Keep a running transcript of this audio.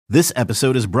This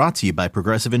episode is brought to you by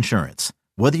Progressive Insurance.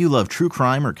 Whether you love true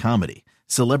crime or comedy,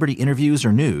 celebrity interviews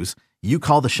or news, you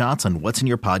call the shots on what's in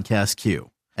your podcast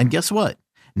queue. And guess what?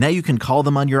 Now you can call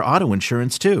them on your auto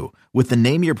insurance too with the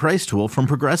Name Your Price tool from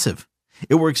Progressive.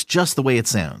 It works just the way it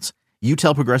sounds. You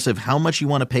tell Progressive how much you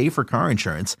want to pay for car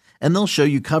insurance, and they'll show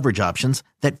you coverage options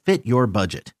that fit your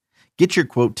budget. Get your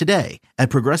quote today at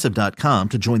Progressive.com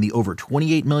to join the over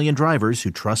 28 million drivers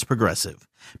who trust Progressive.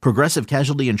 Progressive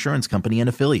Casualty Insurance Company and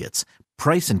Affiliates.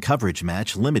 Price and coverage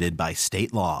match limited by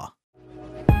state law.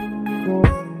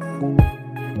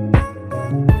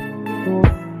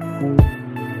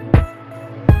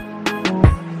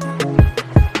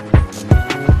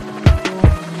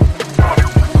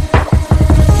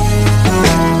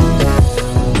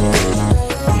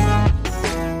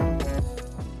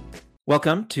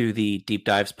 Welcome to the Deep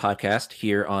Dives podcast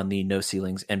here on the No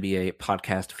Ceilings NBA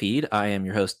podcast feed. I am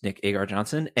your host, Nick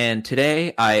Agar-Johnson, and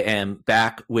today I am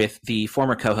back with the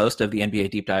former co-host of the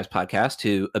NBA Deep Dives podcast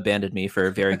who abandoned me for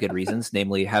very good reasons,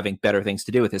 namely having better things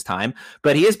to do with his time.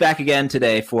 But he is back again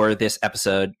today for this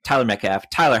episode, Tyler Metcalf.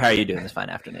 Tyler, how are you doing this fine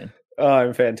afternoon?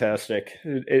 I'm fantastic.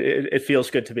 It feels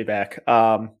good to be back.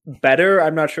 Better,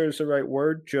 I'm not sure is the right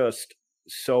word, just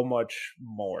so much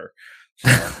more. So,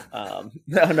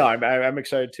 I'm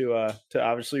excited to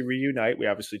obviously reunite. We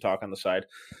obviously talk on the side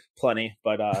plenty,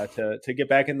 but to get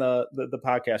back in the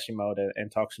podcasting mode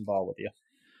and talk some ball with you.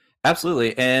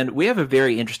 Absolutely. And we have a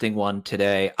very interesting one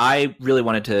today. I really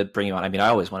wanted to bring you on. I mean, I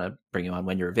always want to bring you on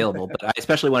when you're available, but I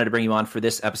especially wanted to bring you on for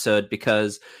this episode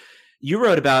because you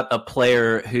wrote about a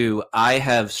player who I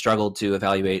have struggled to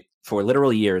evaluate for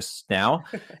literal years now.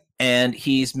 And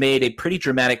he's made a pretty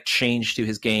dramatic change to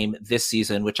his game this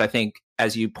season, which I think,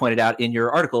 as you pointed out in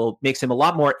your article, makes him a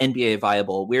lot more NBA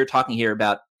viable. We're talking here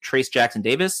about Trayce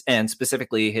Jackson-Davis and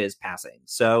specifically his passing.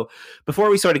 So before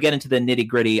we sort of get into the nitty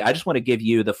gritty, I just want to give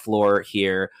you the floor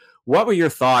here. What were your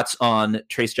thoughts on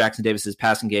Trayce Jackson-Davis's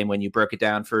passing game when you broke it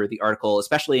down for the article,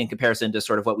 especially in comparison to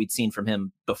sort of what we'd seen from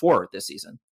him before this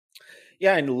season?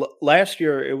 Yeah, and last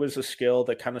year it was a skill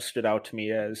that kind of stood out to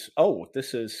me as, oh,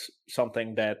 this is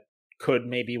something that could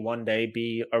maybe one day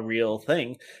be a real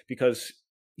thing because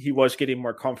he was getting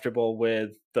more comfortable with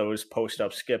those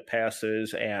post-up skip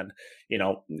passes and,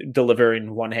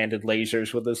 delivering one-handed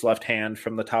lasers with his left hand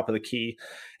from the top of the key.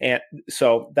 And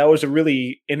so that was a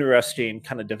really interesting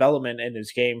kind of development in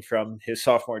his game from his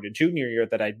sophomore to junior year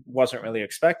that I wasn't really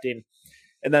expecting.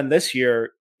 And then this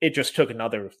year, it just took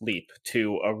another leap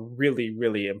to a really,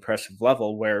 really impressive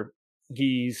level where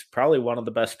he's probably one of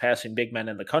the best passing big men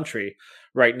in the country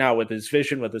right now with his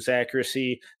vision, with his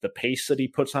accuracy, the pace that he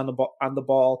puts on the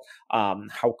ball,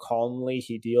 how calmly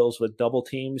he deals with double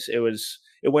teams.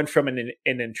 It went from an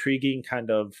intriguing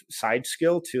kind of side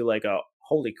skill to like a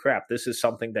holy crap, this is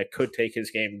something that could take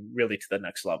his game really to the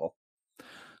next level.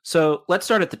 So let's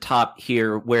start at the top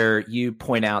here where you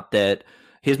point out that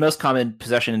his most common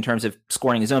possession in terms of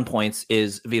scoring his own points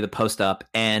is via the post-up.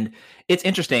 And it's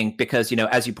interesting because,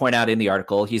 as you point out in the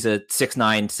article, he's a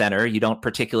 6'9" center. You don't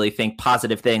particularly think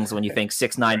positive things when you think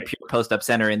 6'9" right. Pure post-up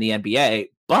center in the NBA.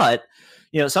 But,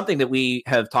 something that we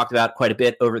have talked about quite a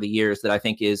bit over the years that I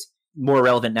think is more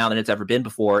relevant now than it's ever been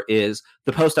before is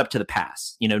the post-up to the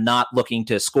pass. Not looking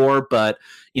to score, but,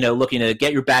 looking to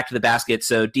get your back to the basket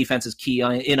so defense is key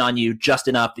in on you just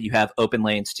enough that you have open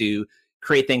lanes to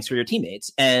create things for your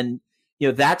teammates. And,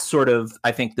 that's sort of,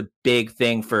 I think, the big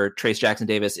thing for Trayce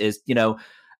Jackson-Davis is,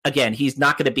 again, he's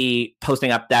not going to be posting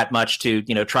up that much to,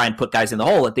 try and put guys in the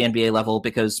hole at the NBA level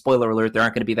because, spoiler alert, there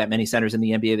aren't going to be that many centers in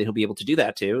the NBA that he'll be able to do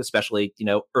that to, especially,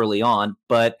 early on.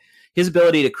 But his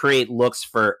ability to create looks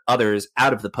for others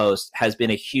out of the post has been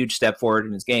a huge step forward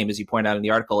in his game, as you point out in the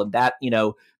article. And that,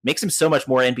 makes him so much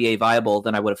more NBA viable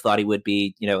than I would have thought he would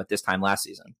be, at this time last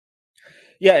season.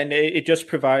 Yeah, and it just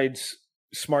provides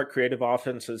smart, creative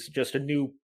offense is just a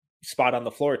new spot on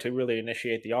the floor to really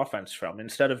initiate the offense from.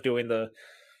 Instead of doing the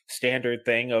standard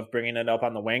thing of bringing it up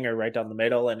on the wing or right down the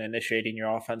middle and initiating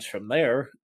your offense from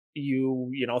there,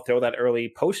 you throw that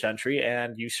early post entry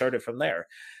and you start it from there.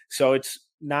 So it's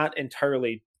not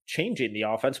entirely changing the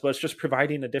offense, but it's just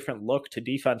providing a different look to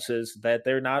defenses that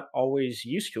they're not always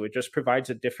used to. It just provides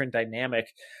a different dynamic.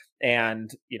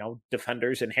 And,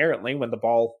 defenders inherently, when the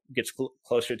ball gets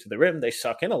closer to the rim, they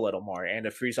suck in a little more. And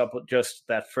it frees up just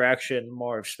that fraction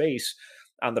more of space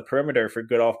on the perimeter for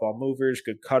good off-ball movers,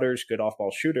 good cutters, good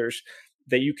off-ball shooters.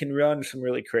 that you can run some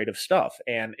really creative stuff.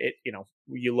 And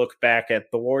you look back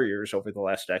at the Warriors over the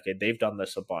last decade, they've done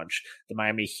this a bunch. The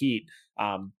Miami Heat,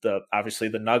 obviously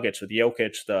the Nuggets with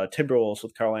Jokic, the Timberwolves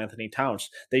with Karl Anthony Towns.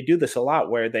 They do this a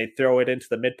lot where they throw it into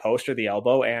the mid post or the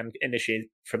elbow and initiate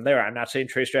from there. I'm not saying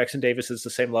Trayce Jackson-Davis is the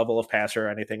same level of passer or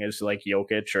anything as like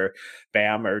Jokic or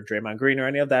Bam or Draymond Green or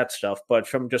any of that stuff, but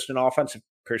from just an offensive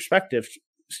perspective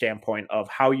standpoint of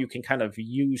how you can kind of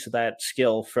use that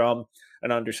skill from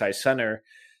an undersized center,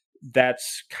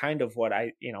 that's kind of what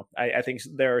I think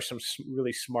there are some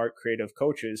really smart creative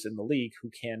coaches in the league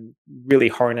who can really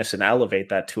harness and elevate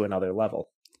that to another level.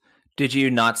 Did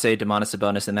you not say Domantas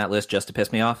Sabonis in that list just to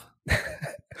piss me off?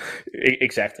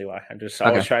 Exactly why. I'm just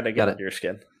always trying to get under your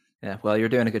skin. Yeah, well, you're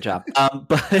doing a good job.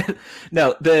 But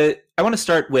no, I want to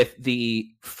start with the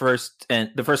first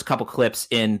couple clips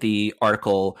in the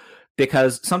article,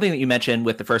 because something that you mentioned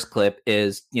with the first clip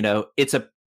is, it's a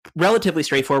relatively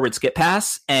straightforward skip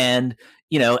pass. And,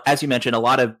 as you mentioned, a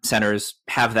lot of centers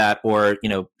have that, or,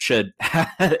 should,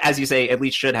 as you say, at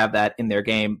least should have that in their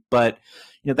game. But,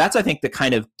 that's, I think, the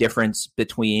kind of difference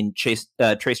between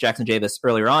Trayce Jackson-Davis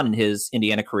earlier on in his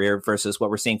Indiana career versus what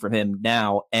we're seeing from him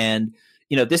now. And,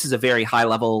 this is a very high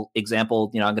level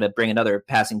example. I'm going to bring another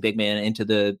passing big man into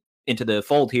the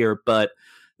fold here, but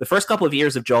the first couple of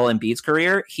years of Joel Embiid's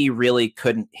career, he really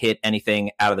couldn't hit anything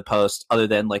out of the post other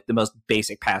than like the most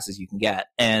basic passes you can get.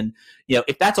 And,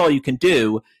 if that's all you can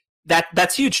do,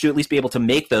 that's huge to at least be able to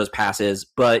make those passes.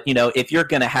 But, if you're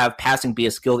going to have passing be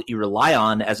a skill that you rely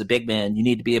on as a big man, you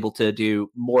need to be able to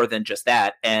do more than just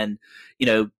that. And,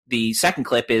 the second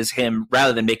clip is him,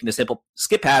 rather than making the simple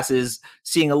skip passes,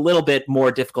 seeing a little bit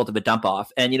more difficult of a dump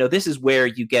off. And, this is where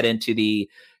you get into the,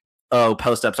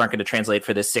 post-ups aren't going to translate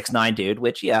for this 6'9" dude,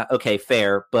 which, yeah, okay,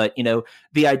 fair. But,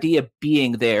 the idea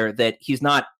being there that he's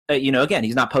not, again,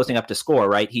 he's not posting up to score,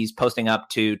 right? He's posting up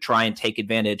to try and take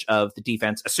advantage of the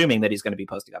defense, assuming that he's going to be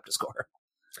posting up to score.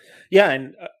 Yeah,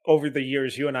 and over the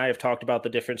years, you and I have talked about the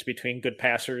difference between good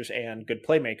passers and good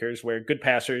playmakers, where good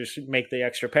passers make the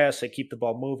extra pass, they keep the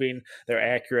ball moving, they're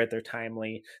accurate, they're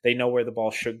timely, they know where the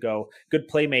ball should go. Good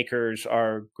playmakers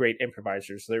are great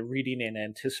improvisers. They're reading and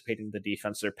anticipating the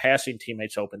defense. They're passing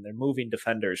teammates open. They're moving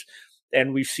defenders.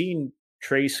 And we've seen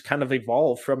Trayce kind of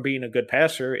evolve from being a good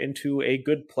passer into a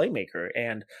good playmaker.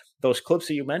 And those clips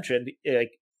that you mentioned,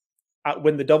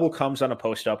 when the double comes on a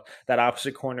post up, that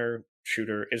opposite corner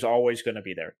shooter is always going to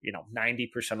be there.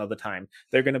 90% of the time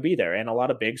they're going to be there. And a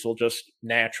lot of bigs will just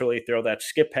naturally throw that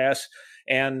skip pass,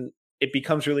 and it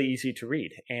becomes really easy to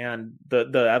read. And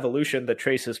the evolution that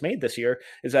Trayce has made this year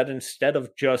is that instead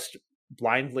of just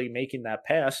blindly making that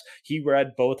pass, he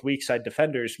read both weak side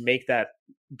defenders make that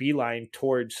beeline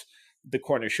towards the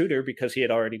corner shooter because he had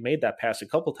already made that pass a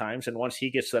couple times. And once he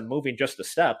gets them moving just a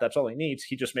step, that's all he needs.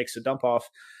 He just makes the dump off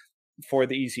for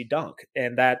the easy dunk.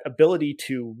 And that ability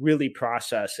to really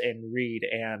process and read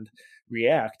and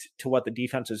react to what the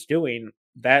defense is doing,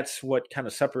 that's what kind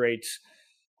of separates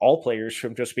all players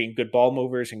from just being good ball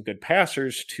movers and good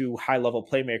passers to high level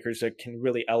playmakers that can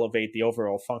really elevate the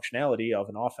overall functionality of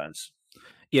an offense.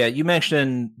 Yeah, you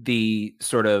mentioned the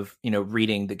sort of,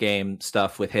 reading the game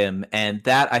stuff with him. And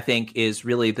that, I think, is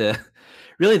really the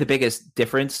biggest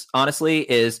difference,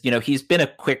 honestly, is, he's been a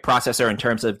quick processor in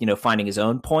terms of, finding his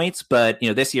own points. But,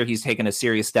 this year he's taken a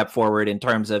serious step forward in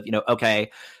terms of, okay,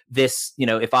 this,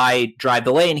 if I drive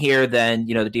the lane here, then,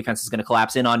 the defense is going to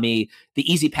collapse in on me.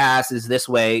 The easy pass is this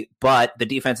way, but the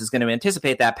defense is going to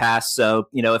anticipate that pass. So,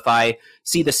 if I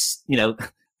see this,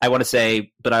 I want to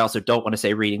say, but I also don't want to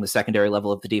say reading the secondary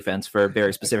level of the defense for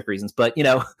very specific reasons. But,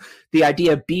 the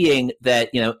idea being that,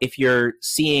 if you're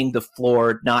seeing the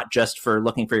floor, not just for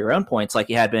looking for your own points like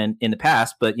you had been in the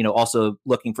past, but, also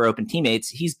looking for open teammates,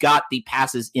 he's got the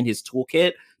passes in his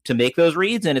toolkit to make those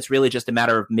reads. And it's really just a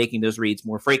matter of making those reads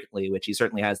more frequently, which he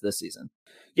certainly has this season.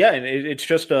 Yeah, and it's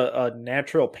just a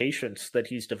natural patience that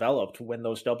he's developed when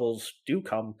those doubles do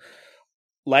come.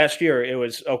 Last year, it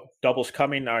was, doubles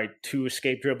coming, all right, 2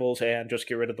 escape dribbles and just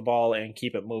get rid of the ball and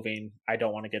keep it moving. I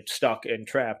don't want to get stuck and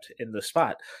trapped in the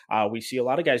spot. We see a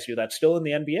lot of guys do that still in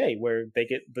the NBA, where they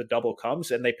get the double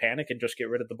comes and they panic and just get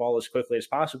rid of the ball as quickly as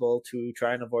possible to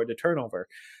try and avoid a turnover.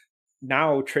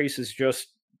 Now, Trayce is just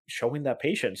showing that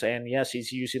patience. And yes,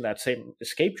 he's using that same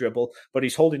escape dribble, but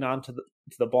he's holding on to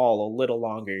the ball a little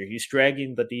longer. He's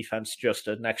dragging the defense just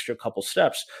an extra couple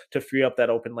steps to free up that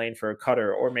open lane for a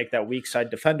cutter, or make that weak side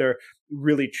defender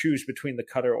really choose between the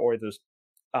cutter or the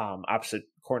opposite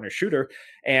corner shooter,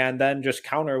 and then just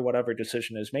counter whatever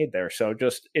decision is made there. So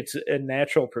just, it's a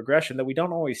natural progression that we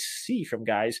don't always see from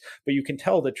guys, but you can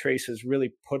tell that Trayce has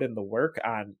really put in the work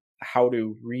on how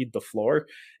to read the floor,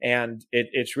 and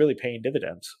it's really paying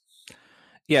dividends.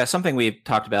 Yeah, something we've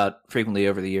talked about frequently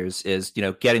over the years is,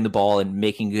 getting the ball and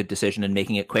making a good decision and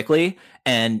making it quickly.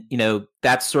 And,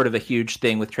 that's sort of a huge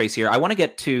thing with Trayce here. I want to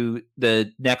get to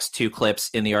the next two clips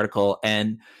in the article.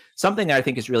 And something I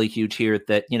think is really huge here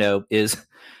that, is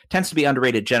tends to be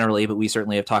underrated generally, but we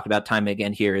certainly have talked about time and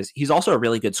again here, is he's also a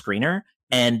really good screener.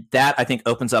 And that I think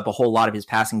opens up a whole lot of his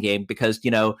passing game because,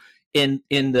 in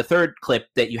the third clip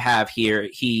that you have here,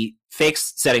 he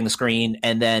fakes setting the screen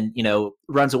and then,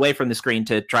 runs away from the screen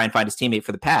to try and find his teammate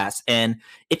for the pass. And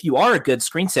if you are a good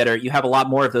screen setter, you have a lot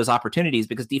more of those opportunities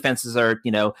because defenses are,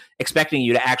 expecting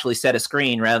you to actually set a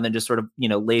screen rather than just sort of,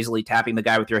 lazily tapping the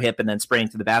guy with your hip and then spraying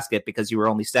to the basket because you were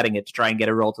only setting it to try and get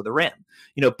a roll to the rim.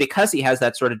 Because he has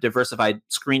that sort of diversified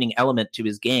screening element to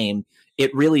his game,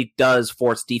 it really does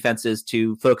force defenses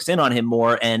to focus in on him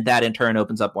more, and that in turn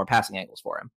opens up more passing angles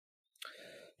for him.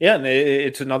 Yeah, and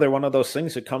it's another one of those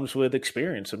things that comes with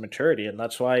experience and maturity, and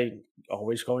that's why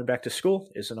always going back to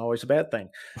school isn't always a bad thing,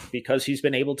 because he's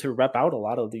been able to rep out a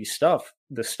lot of the stuff,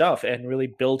 and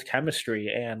really build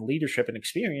chemistry and leadership and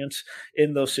experience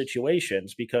in those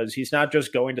situations. Because he's not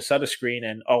just going to set a screen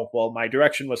and, oh, well, my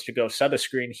direction was to go set a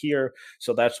screen here,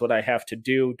 so that's what I have to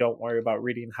do. Don't worry about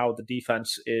reading how the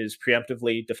defense is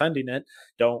preemptively defending it.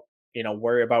 Don't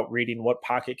worry about reading what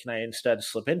pocket can I instead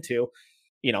slip into.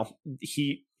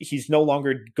 He's no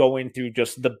longer going through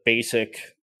just the basic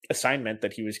assignment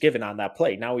that he was given on that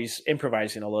play. Now he's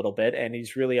improvising a little bit, and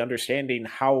he's really understanding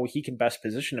how he can best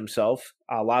position himself.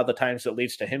 A lot of the times it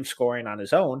leads to him scoring on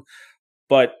his own,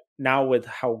 but now with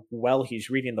how well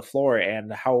he's reading the floor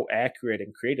and how accurate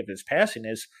and creative his passing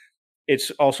is,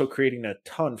 it's also creating a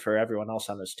ton for everyone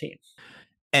else on his team.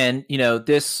 And,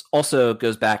 this also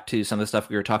goes back to some of the stuff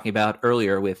we were talking about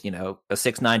earlier with, a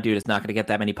 6'9" dude is not going to get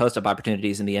that many post-up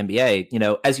opportunities in the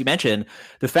NBA. As you mentioned,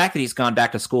 the fact that he's gone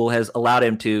back to school has allowed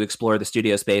him to explore the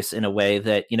studio space in a way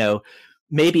that,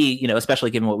 maybe,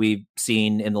 especially given what we've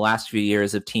seen in the last few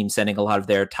years of teams sending a lot of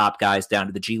their top guys down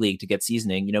to the G League to get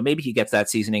seasoning, maybe he gets that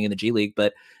seasoning in the G League,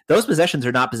 but those possessions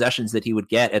are not possessions that he would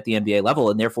get at the NBA level.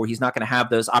 And therefore he's not going to have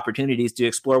those opportunities to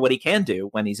explore what he can do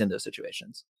when he's in those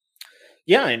situations.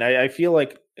 Yeah, and I feel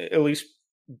like, at least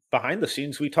behind the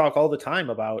scenes, we talk all the time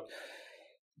about,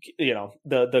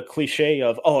 the cliche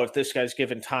of, oh, if this guy's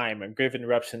given time and given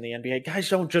reps in the NBA, guys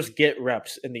don't just get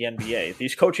reps in the NBA.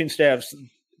 These coaching staffs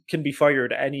can be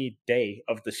fired any day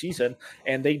of the season,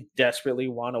 and they desperately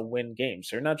want to win games.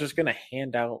 They're not just going to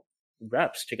hand out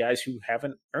reps to guys who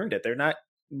haven't earned it.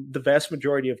 The vast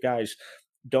majority of guys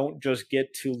don't just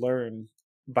get to learn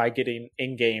by getting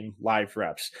in-game live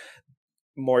reps.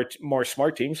 More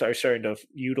smart teams are starting to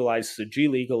utilize the G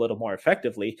League a little more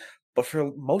effectively. But for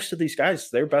most of these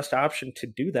guys, their best option to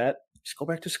do that is go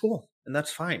back to school. And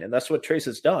that's fine. And that's what Trayce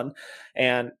has done.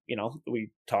 And,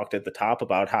 we talked at the top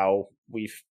about how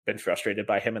we've been frustrated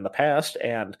by him in the past.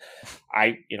 And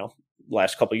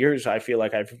last couple of years, I feel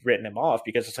like I've written him off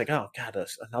because it's like, oh, God,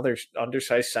 another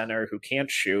undersized center who can't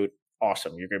shoot.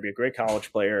 Awesome. You're going to be a great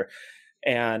college player.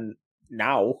 And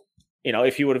now,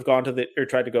 if he would have gone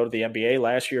tried to go to the NBA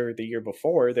last year or the year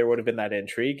before, there would have been that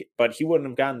intrigue, but he wouldn't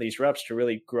have gotten these reps to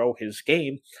really grow his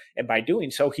game. And by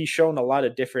doing so, he's shown a lot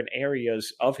of different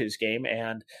areas of his game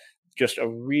and just a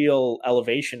real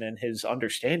elevation in his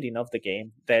understanding of the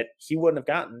game that he wouldn't have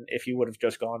gotten if he would have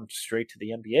just gone straight to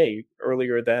the NBA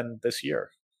earlier than this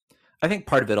year. I think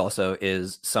part of it also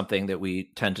is something that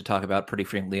we tend to talk about pretty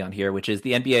frequently on here, which is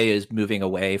the NBA is moving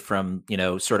away from,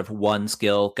 sort of one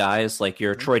skill guys like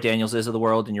your Troy Danielses of the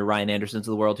world and your Ryan Andersons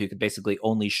of the world who could basically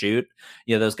only shoot.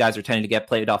 Those guys are tending to get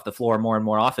played off the floor more and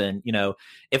more often.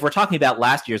 If we're talking about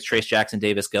last year's Trayce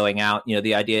Jackson-Davis going out,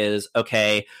 the idea is,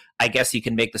 okay, I guess he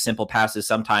can make the simple passes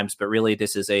sometimes, but really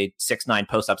this is a 6'9"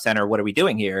 post-up center. What are we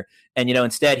doing here? And,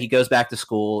 instead he goes back to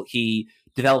school. He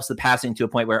develops the passing to a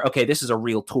point where, okay, this is a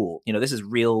real tool. This is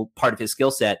real part of his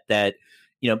skill set that,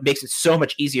 makes it so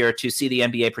much easier to see the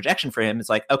NBA projection for him. It's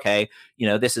like, okay,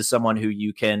 this is someone who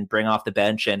you can bring off the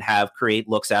bench and have create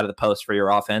looks out of the post for your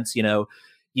offense. You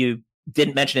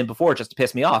didn't mention him before just to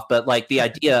piss me off, but like the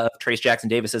idea of Trayce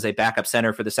Jackson-Davis as a backup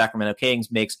center for the Sacramento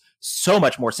Kings makes so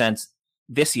much more sense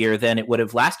this year than it would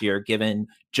have last year, given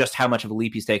just how much of a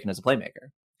leap he's taken as a playmaker.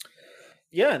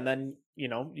 Yeah. And then,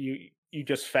 you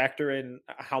just factor in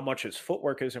how much his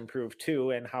footwork has improved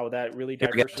too, and how that really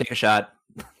take a shot.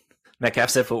 Metcalf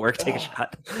said footwork, take a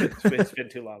shot. It's been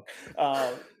too long.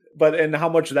 And how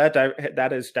much that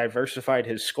has diversified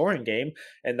his scoring game,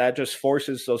 and that just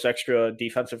forces those extra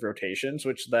defensive rotations,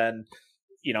 which then,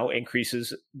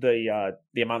 increases the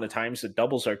amount of times that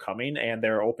doubles are coming and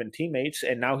there are open teammates.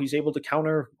 And now he's able to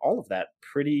counter all of that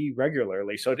pretty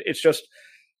regularly. So it's just,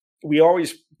 we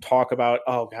always talk about,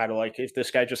 oh God, like if this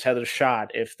guy just had a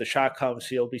shot, if the shot comes,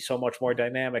 he'll be so much more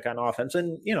dynamic on offense.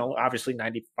 And, obviously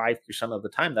 95% of the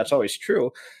time, that's always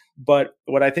true. But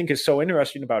what I think is so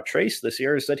interesting about Trayce this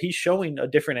year is that he's showing a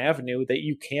different avenue that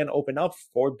you can open up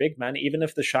for big men, even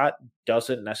if the shot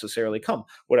doesn't necessarily come.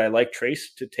 Would I like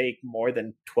Trayce to take more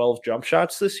than 12 jump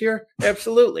shots this year?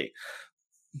 Absolutely.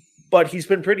 But he's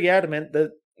been pretty adamant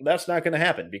that that's not going to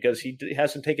happen because he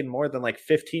hasn't taken more than like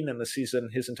 15 in the season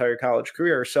his entire college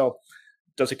career. So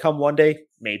does it come one day?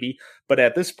 Maybe. But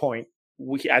at this point,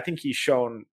 I think he's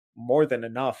shown more than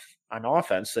enough on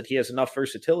offense that he has enough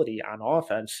versatility on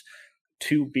offense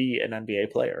to be an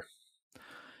NBA player.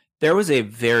 There was a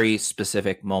very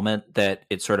specific moment that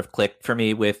it sort of clicked for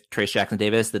me with Trayce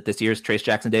Jackson-Davis, that this year's Trayce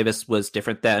Jackson-Davis was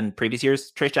different than previous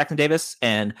year's Trayce Jackson-Davis.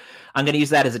 And I'm going to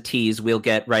use that as a tease. We'll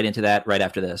get right into that right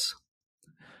after this.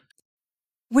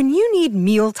 When you need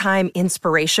mealtime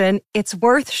inspiration, it's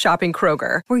worth shopping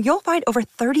Kroger, where you'll find over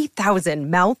 30,000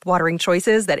 mouth-watering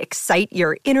choices that excite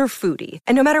your inner foodie.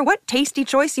 And no matter what tasty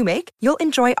choice you make, you'll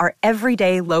enjoy our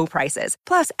everyday low prices,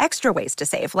 plus extra ways to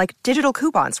save, like digital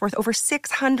coupons worth over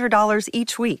 $600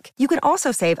 each week. You can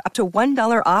also save up to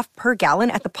 $1 off per gallon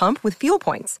at the pump with fuel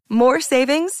points. More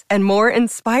savings and more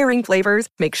inspiring flavors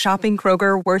make shopping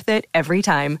Kroger worth it every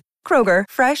time. Kroger,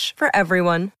 fresh for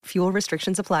everyone. Fuel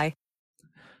restrictions apply.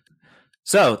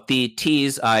 So the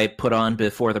tease I put on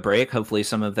before the break, hopefully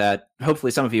some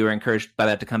of you are encouraged by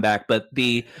that to come back. But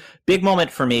the big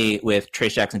moment for me with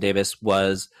Trayce Jackson-Davis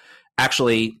was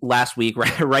actually last week,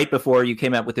 right before you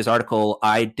came out with this article.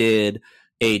 I did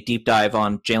a deep dive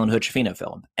on Jalen Hood-Schifino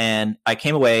film. And I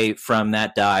came away from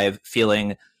that dive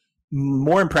feeling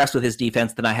more impressed with his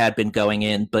defense than I had been going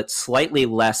in, but slightly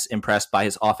less impressed by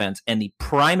his offense. And the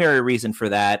primary reason for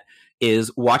that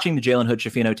is watching the Jalen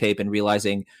Hood-Schifino tape and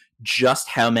realizing just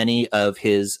how many of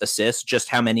his assists, just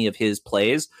how many of his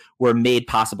plays were made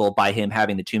possible by him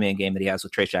having the two-man game that he has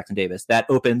with Trayce Jackson-Davis. That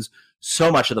opens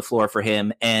so much of the floor for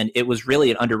him, and it was really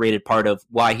an underrated part of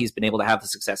why he's been able to have the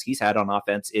success he's had on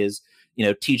offense is,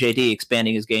 TJD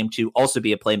expanding his game to also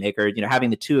be a playmaker.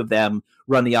 Having the two of them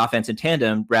run the offense in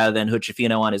tandem rather than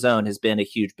Hood-Schifino on his own has been a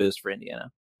huge boost for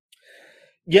Indiana.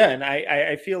 Yeah, and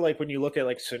I feel like when you look at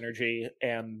like synergy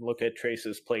and look at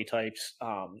Trayce's play types,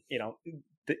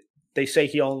 they say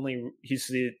he's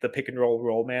the pick and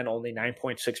roll man only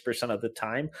 9.6% of the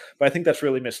time, but I think that's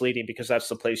really misleading because that's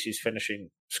the place he's finishing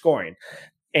scoring.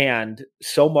 And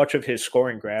so much of his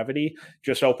scoring gravity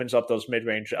just opens up those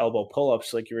mid-range elbow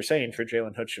pull-ups, like you were saying, for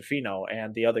Jalen Hood-Schifino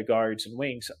and the other guards and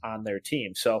wings on their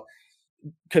team. So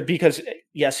because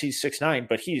yes, he's 6'9",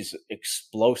 but he's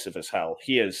explosive as hell.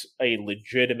 He is a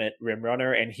legitimate rim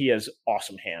runner and he has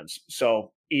awesome hands.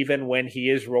 So even when he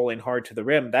is rolling hard to the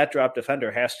rim, that drop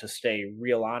defender has to stay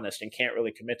real honest and can't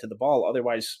really commit to the ball.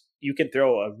 Otherwise, you can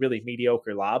throw a really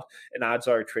mediocre lob and odds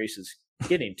are Trayce is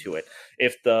getting to it.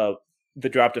 If the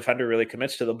drop defender really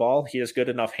commits to the ball, he has good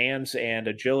enough hands and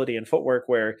agility and footwork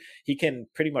where he can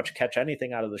pretty much catch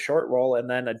anything out of the short roll and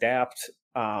then adapt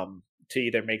to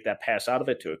either make that pass out of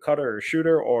it to a cutter or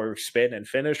shooter or spin and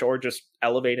finish or just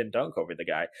elevate and dunk over the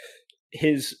guy.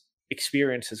 His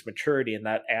experience, his maturity in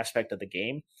that aspect of the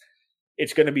game,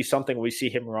 it's going to be something we see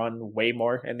him run way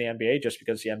more in the NBA just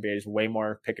because the NBA is way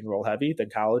more pick and roll heavy than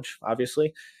college,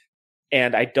 obviously.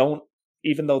 And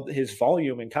even though his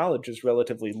volume in college is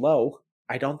relatively low,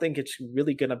 I don't think it's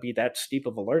really going to be that steep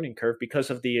of a learning curve because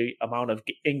of the amount of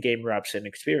in-game reps and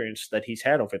experience that he's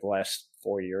had over the last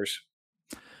 4 years.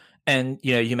 And,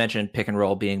 you mentioned pick and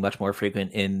roll being much more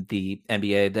frequent in the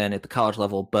NBA than at the college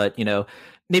level, but,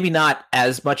 maybe not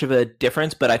as much of a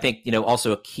difference, but I think,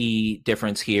 also a key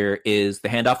difference here is the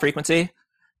handoff frequency.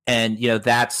 And,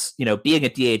 that's, being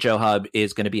a DHO hub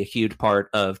is going to be a huge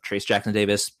part of Trayce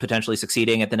Jackson-Davis potentially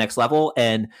succeeding at the next level.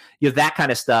 And, that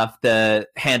kind of stuff, the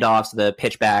handoffs, the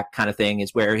pitchback kind of thing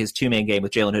is where his two-man game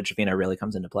with Jalen Hood-Schifino really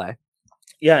comes into play.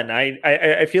 Yeah, and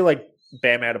I feel like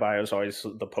Bam Adebayo is always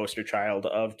the poster child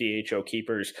of DHO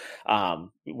keepers.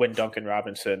 When Duncan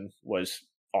Robinson was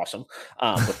awesome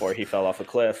before he fell off a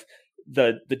cliff,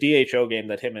 the DHO game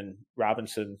that him and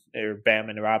Robinson or Bam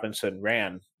and Robinson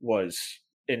ran was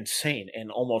insane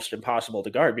and almost impossible to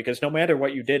guard because no matter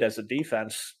what you did as a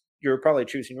defense, you're probably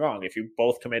choosing wrong. If you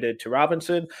both committed to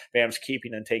Robinson, Bam's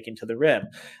keeping and taking to the rim.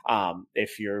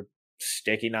 If you're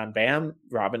sticking on Bam,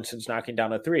 Robinson's knocking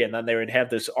down a three. And then they would have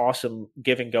this awesome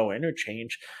give and go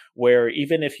interchange where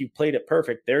even if you played it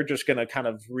perfect, they're just going to kind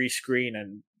of rescreen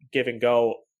and give and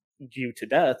go you to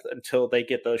death until they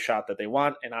get the shot that they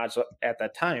want. And odds at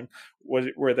that time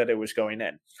were that it was going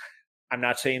in. I'm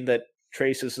not saying that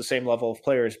Trayce is the same level of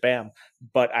player as Bam,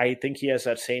 but I think he has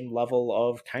that same level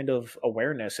of kind of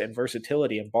awareness and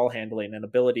versatility and ball handling and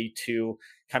ability to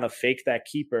kind of fake that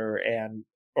keeper and,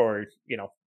 or,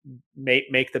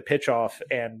 make the pitch off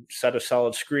and set a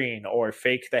solid screen, or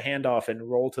fake the handoff and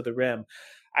roll to the rim.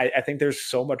 I think there's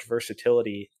so much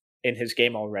versatility in his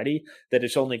game already that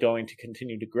it's only going to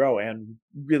continue to grow and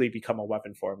really become a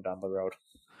weapon for him down the road.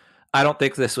 I don't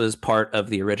think this was part of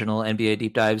the original NBA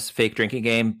Deep Dives fake drinking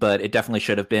game, but it definitely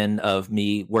should have been of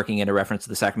me working in a reference to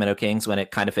the Sacramento Kings when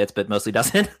it kind of fits, but mostly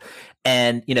doesn't.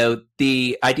 And,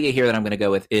 the idea here that I'm going to go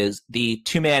with is the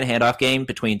two-man handoff game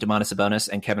between Domantas Sabonis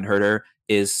and Kevin Huerter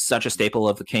is such a staple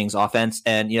of the Kings offense.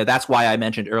 And, that's why I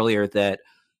mentioned earlier that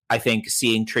I think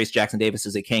seeing Trayce Jackson-Davis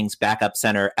as a Kings backup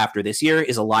center after this year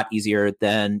is a lot easier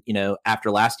than,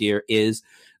 after last year. Is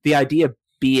the idea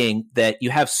being that you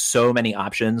have so many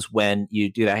options when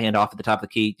you do that handoff at the top of the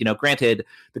key. Granted,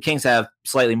 the Kings have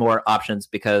slightly more options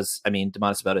because,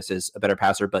 Domantas Sabonis is a better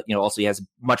passer, but, also he has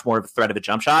much more of a threat of a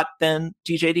jump shot than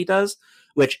TJD does,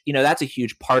 which, that's a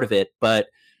huge part of it. But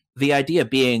the idea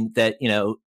being that,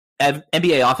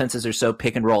 NBA offenses are so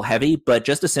pick and roll heavy, but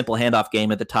just a simple handoff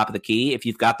game at the top of the key, if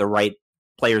you've got the right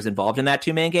players involved in that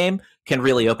two-man game, can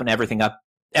really open everything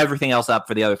else up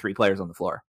for the other three players on the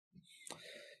floor.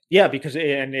 Yeah, because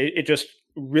it just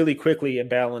really quickly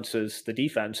imbalances the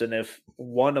defense. And if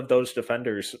one of those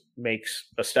defenders makes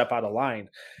a step out of line,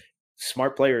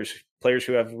 smart players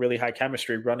who have really high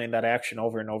chemistry running that action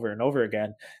over and over and over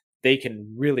again, they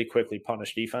can really quickly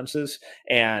punish defenses.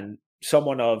 And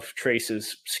someone of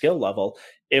Trayce's skill level,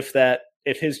 if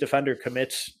his defender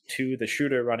commits to the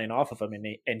shooter running off of him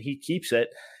and he keeps it,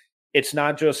 it's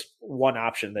not just one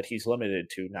option that he's limited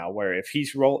to now, where if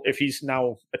he's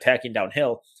now attacking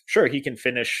downhill, sure, he can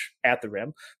finish at the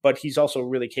rim, but he's also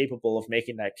really capable of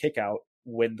making that kick out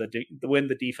when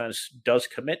the defense does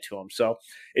commit to him. So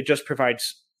it just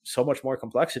provides so much more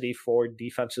complexity for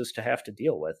defenses to have to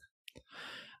deal with.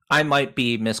 I might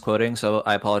be misquoting, so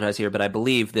I apologize here, but I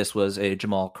believe this was a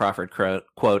Jamal Crawford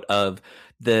quote of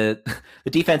the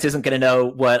defense isn't going to know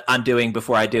what I'm doing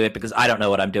before I do it because I don't know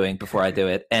what I'm doing before I do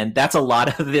it. And that's a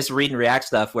lot of this read and react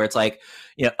stuff where it's like,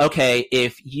 okay,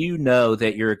 if you know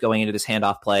that you're going into this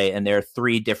handoff play and there are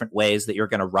three different ways that you're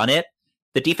going to run it,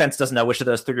 the defense doesn't know which of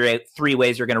those three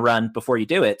ways you're going to run before you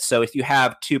do it. So if you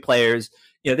have two players,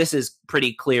 this is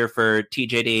pretty clear for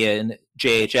TJD and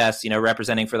JHS,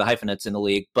 representing for the hyphenates in the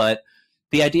league. But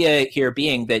the idea here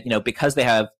being that, because they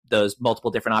have those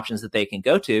multiple different options that they can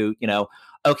go to,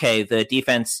 okay, the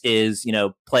defense is,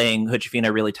 playing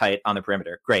Hood-Schifino really tight on the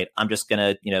perimeter. Great. I'm just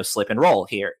going to, slip and roll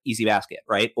here. Easy basket,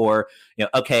 right? Or,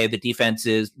 okay, the defense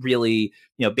is really,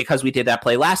 because we did that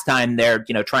play last time, they're,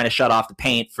 trying to shut off the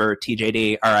paint for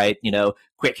TJD. All right,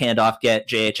 quick handoff, get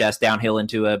JHS downhill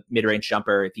into a mid-range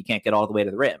jumper if you can't get all the way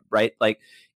to the rim, right? Like,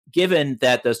 given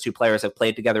that those two players have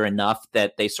played together enough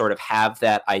that they sort of have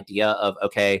that idea of,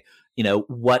 okay,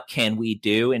 what can we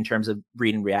do in terms of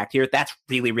read and react here? That's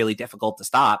really, really difficult to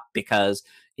stop because,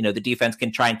 the defense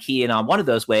can try and key in on one of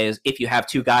those ways. If you have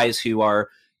two guys who are,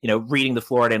 reading the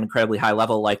floor at an incredibly high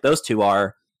level like those two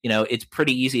are, it's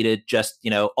pretty easy to just,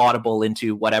 audible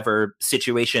into whatever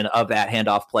situation of that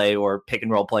handoff play or pick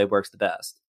and roll play works the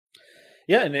best.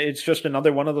 Yeah, and it's just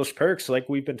another one of those perks like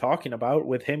we've been talking about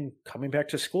with him coming back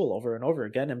to school over and over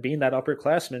again and being that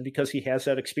upperclassman because he has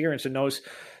that experience and knows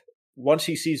once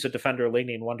he sees a defender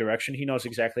leaning in one direction, he knows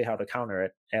exactly how to counter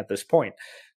it at this point.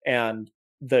 And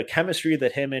the chemistry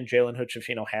that him and Jalen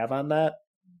Hood-Schifino have on that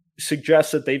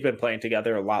suggests that they've been playing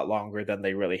together a lot longer than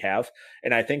they really have.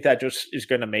 And I think that just is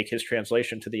going to make his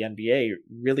translation to the NBA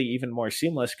really even more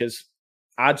seamless because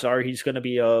odds are he's going to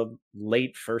be a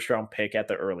late first-round pick at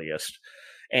the earliest.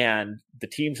 And the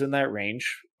teams in that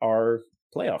range are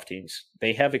playoff teams.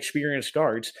 They have experienced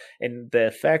guards. And the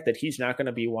fact that he's not going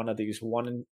to be one of these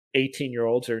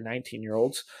 18-year-olds or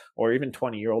 19-year-olds or even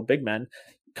 20-year-old big men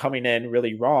coming in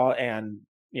really raw and,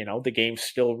 the game's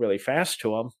still really fast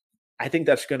to him, I think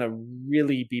that's going to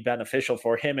really be beneficial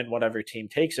for him and whatever team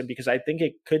takes him because I think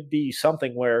it could be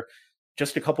something where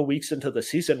just a couple weeks into the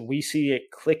season, we see it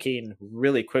clicking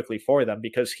really quickly for them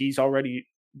because he's already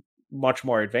much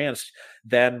more advanced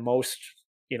than most,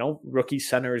 rookie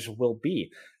centers will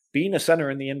be. Being a center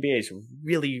in the NBA is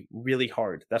really, really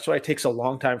hard. That's why it takes a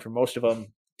long time for most of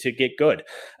them to get good.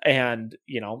 And,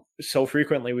 so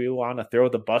frequently we want to throw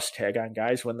the bust tag on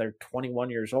guys when they're 21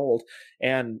 years old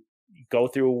and go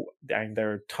through, and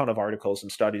there are a ton of articles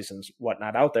and studies and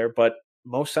whatnot out there, but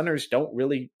most centers don't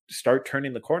really start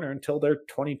turning the corner until they're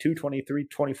 22, 23,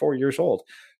 24 years old.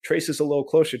 Trayce is a little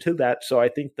closer to that. So I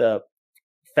think the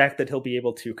fact that he'll be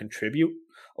able to contribute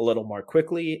a little more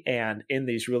quickly and in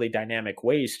these really dynamic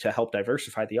ways to help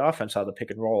diversify the offense on the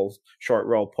pick and roll, short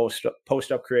roll,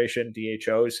 post up creation,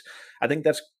 DHOs. I think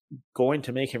that's going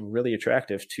to make him really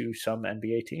attractive to some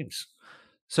NBA teams.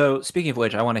 So speaking of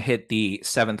which, I want to hit the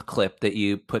 7th clip that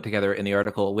you put together in the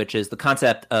article, which is the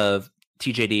concept of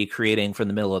TJD creating from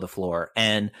the middle of the floor.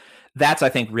 And that's, I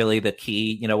think, really the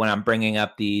key, when I'm bringing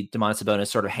up the Domantas Sabonis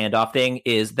sort of handoff thing,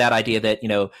 is that idea that,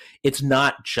 it's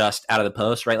not just out of the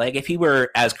post, right? Like if he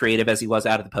were as creative as he was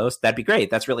out of the post, that'd be great.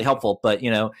 That's really helpful. But,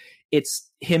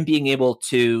 it's him being able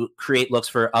to create looks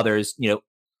for others,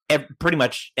 pretty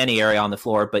much any area on the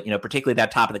floor, but particularly that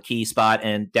top of the key spot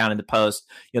and down in the post,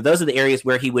 those are the areas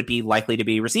where he would be likely to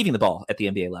be receiving the ball at the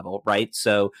NBA level, right?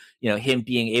 So him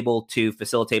being able to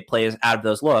facilitate plays out of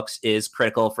those looks is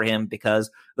critical for him,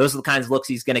 because those are the kinds of looks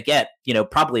he's going to get,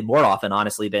 probably more often,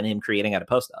 honestly, than him creating out of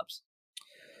post ups.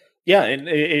 Yeah, and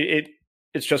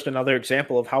it's just another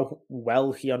example of how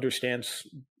well he understands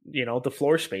the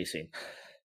floor spacing.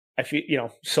 I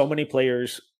feel so many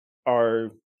players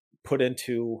are put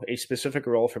into a specific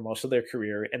role for most of their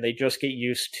career, and they just get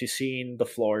used to seeing the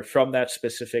floor from that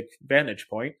specific vantage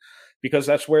point because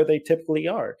that's where they typically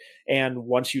are. And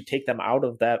once you take them out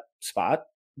of that spot,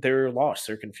 they're lost,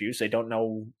 they're confused, they don't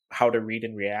know how to read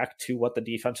and react to what the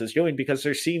defense is doing because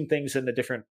they're seeing things in a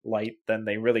different light than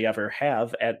they really ever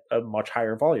have at a much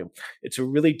higher volume. It's a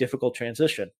really difficult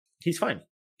transition. He's fine.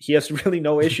 He has really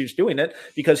no issues doing it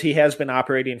because he has been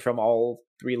operating from all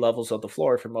 3 levels of the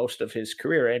floor for most of his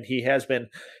career. And he has been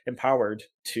empowered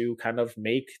to kind of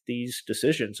make these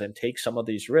decisions and take some of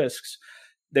these risks.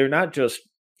 They're not just,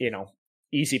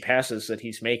 easy passes that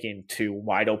he's making to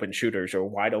wide open shooters or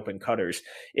wide open cutters.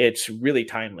 It's really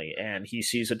timely. And he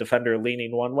sees a defender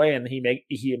leaning one way and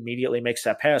he immediately makes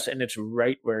that pass, and it's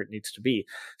right where it needs to be.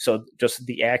 So just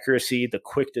the accuracy, the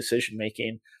quick decision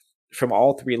making from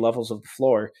all 3 levels of the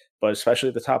floor, but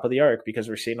especially the top of the arc, because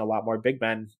we're seeing a lot more big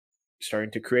men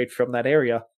starting to create from that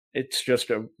area. It's just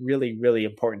a really, really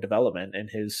important development in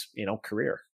his,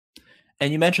 career.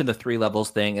 And you mentioned the 3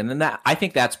 levels thing. And then I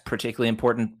think that's particularly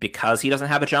important because he doesn't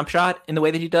have a jump shot in the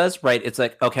way that he does, right? It's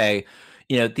like, okay,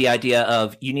 the idea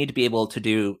of you need to be able to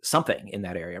do something in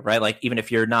that area, right? Like even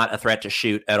if you're not a threat to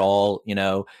shoot at all,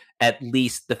 at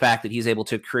least the fact that he's able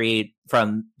to create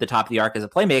from the top of the arc as a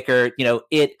playmaker,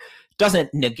 it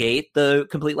doesn't negate the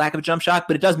complete lack of a jump shot,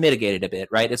 but it does mitigate it a bit,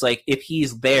 right? It's like if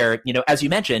he's there, as you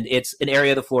mentioned, it's an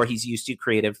area of the floor he's used to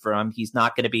creative from. He's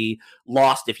not going to be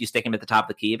lost if you stick him at the top of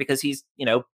the key because he's,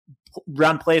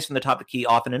 run plays from the top of the key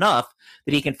often enough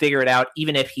that he can figure it out,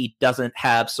 even if he doesn't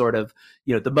have sort of,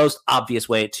 the most obvious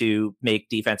way to make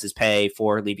defenses pay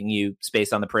for leaving you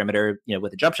space on the perimeter,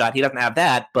 with a jump shot. He doesn't have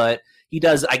that, but he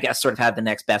does, I guess, sort of have the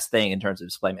next best thing in terms of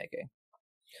his playmaking.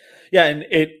 Yeah, and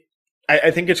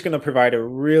I think it's going to provide a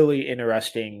really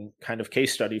interesting kind of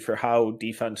case study for how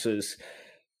defenses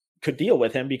could deal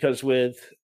with him, because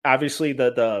with obviously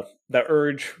the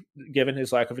urge, given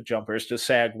his lack of a jumper, is to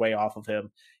sag way off of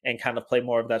him and kind of play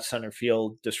more of that center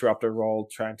field disruptor role,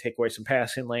 try and take away some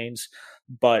passing lanes.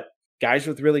 But guys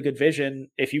with really good vision,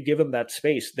 if you give them that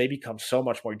space, they become so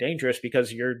much more dangerous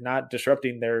because you're not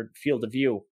disrupting their field of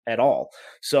view at all.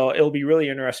 So it'll be really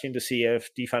interesting to see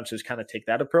if defenses kind of take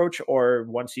that approach, or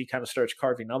once he kind of starts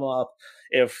carving them up,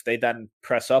 if they then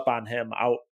press up on him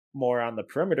out more on the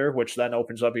perimeter, which then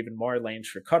opens up even more lanes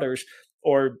for cutters,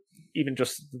 or even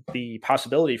just the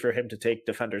possibility for him to take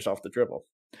defenders off the dribble.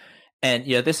 And,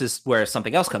 this is where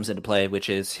something else comes into play, which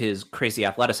is his crazy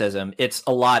athleticism. It's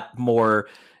a lot more,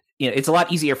 it's a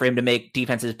lot easier for him to make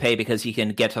defenses pay because he can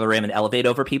get to the rim and elevate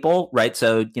over people, right?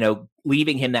 So,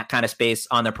 leaving him that kind of space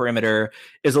on the perimeter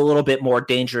is a little bit more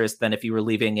dangerous than if you were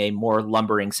leaving a more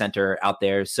lumbering center out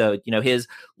there. So, his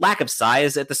lack of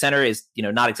size at the center is,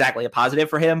 not exactly a positive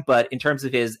for him, but in terms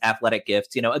of his athletic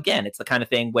gifts, again, it's the kind of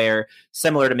thing where,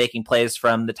 similar to making plays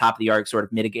from the top of the arc, sort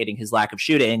of mitigating his lack of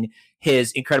shooting,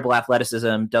 his incredible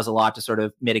athleticism does a lot to sort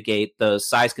of mitigate those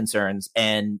size concerns.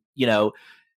 And,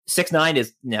 6'9"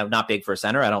 is not big for a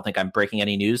center. I don't think I'm breaking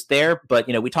any news there, but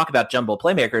we talk about jumbo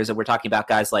playmakers, and we're talking about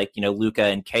guys like Luka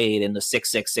and Cade in the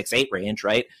 6'6", 6'8" range,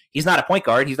 right? He's not a point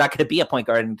guard. He's not going to be a point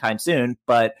guard anytime soon.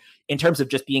 But in terms of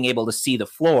just being able to see the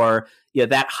floor,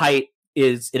 that height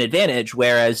is an advantage.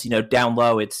 Whereas down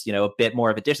low, it's a bit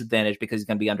more of a disadvantage because he's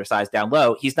going to be undersized down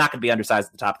low. He's not going to be undersized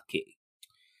at the top of the key.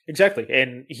 Exactly.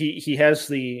 And he has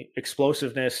the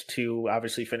explosiveness to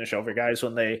obviously finish over guys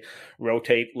when they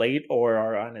rotate late or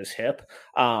are on his hip.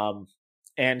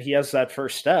 And he has that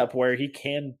first step where he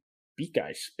can beat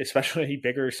guys, especially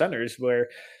bigger centers, where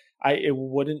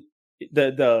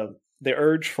the the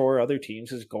urge for other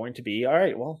teams is going to be, all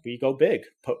right, well, we go big,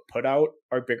 put out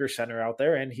our bigger center out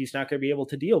there, and he's not going to be able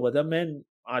to deal with him. And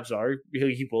odds are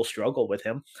he will struggle with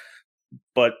him.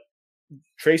 But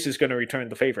Trayce is going to return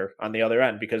the favor on the other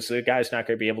end because the guy's not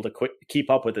going to be able to keep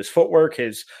up with his footwork,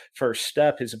 his first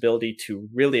step, his ability to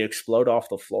really explode off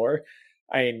the floor.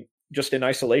 I mean, just in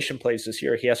isolation plays this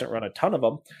year, he hasn't run a ton of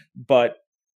them, but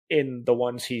in the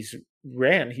ones he's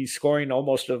ran, he's scoring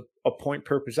almost a point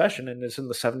per possession and is in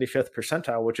the 75th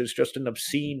percentile, which is just an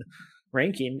obscene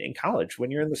ranking in college.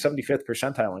 When you're in the 75th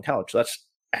percentile in college, that's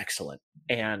excellent.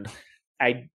 And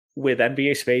with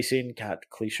NBA spacing, God,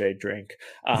 cliche drink,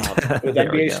 with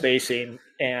NBA spacing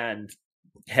and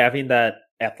having that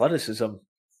athleticism,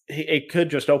 it could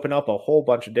just open up a whole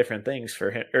bunch of different things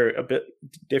for him, or a bit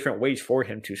different ways for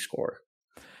him to score.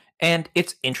 And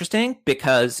it's interesting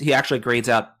because he actually grades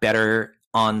out better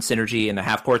on synergy in the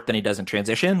half court than he does in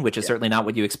transition, which is certainly not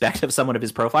what you expect of someone of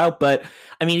his profile. But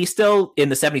I mean, he's still in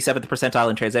the 77th percentile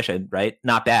in transition, right?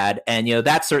 Not bad. And,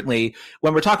 that's certainly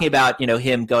when we're talking about,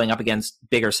 him going up against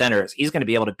bigger centers, he's going to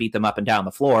be able to beat them up and down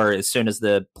the floor as soon as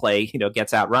the play,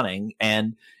 gets out running.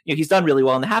 And, he's done really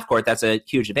well in the half court. That's a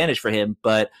huge advantage for him.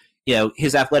 But,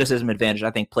 his athleticism advantage,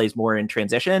 I think, plays more in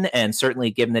transition. And certainly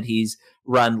given that he's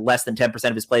run less than 10%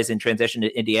 of his plays in transition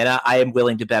to Indiana, I am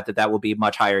willing to bet that will be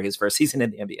much higher his first season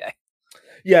in the NBA.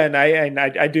 Yeah, and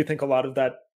I do think a lot of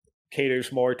that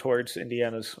caters more towards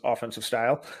Indiana's offensive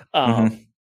style.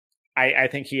 I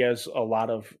think he has a lot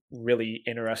of really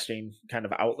interesting kind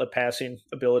of outlet passing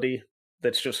ability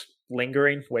that's just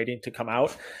lingering, waiting to come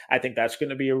out. I think that's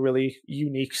going to be a really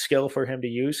unique skill for him to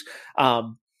use.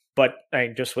 But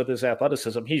just with his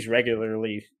athleticism, he's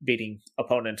regularly beating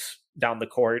opponents down the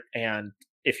court. And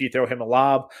if you throw him a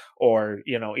lob or,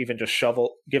 even just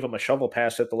give him a shovel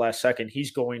pass at the last second,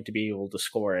 he's going to be able to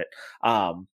score it.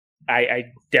 I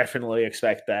definitely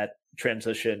expect that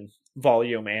transition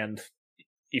volume and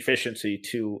efficiency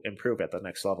to improve at the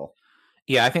next level.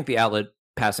 Yeah, I think the outlet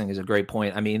passing is a great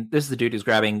point. I mean, this is the dude who's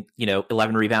grabbing,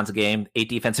 11 rebounds a game, 8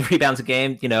 defensive rebounds a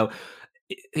game,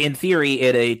 in theory,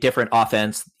 in a different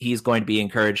offense, he's going to be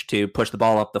encouraged to push the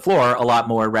ball up the floor a lot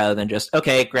more rather than just,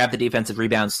 okay, grab the defensive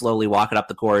rebound, slowly walk it up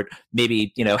the court,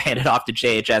 maybe, hand it off to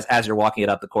JH as you're walking it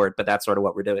up the court. But that's sort of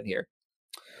what we're doing here.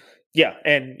 Yeah,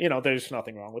 and, there's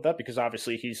nothing wrong with that because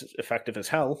obviously he's effective as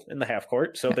hell in the half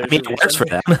court. So there's it works for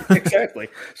them. Exactly.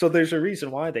 So there's a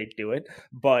reason why they do it.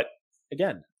 But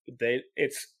again,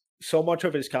 it's so much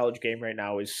of his college game right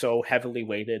now is so heavily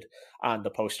weighted on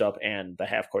the post up and the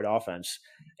half court offense.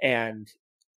 And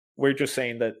we're just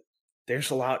saying that there's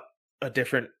a lot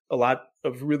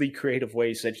of really creative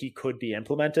ways that he could be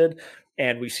implemented.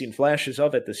 And we've seen flashes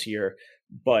of it this year,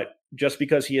 but just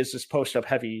because he is this post up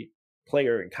heavy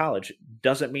player in college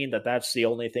doesn't mean that that's the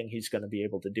only thing he's going to be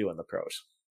able to do in the pros.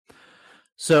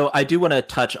 So I do want to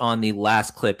touch on the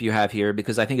last clip you have here,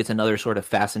 because I think it's another sort of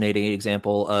fascinating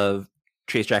example of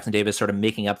Trayce Jackson-Davis sort of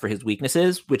making up for his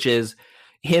weaknesses, which is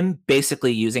him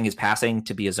basically using his passing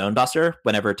to be a zone buster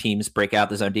whenever teams break out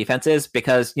the zone defenses.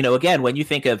 Because, again, when you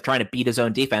think of trying to beat a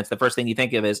zone defense, the first thing you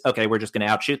think of is, okay, we're just going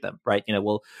to outshoot them, right?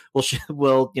 We'll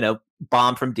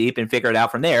bomb from deep and figure it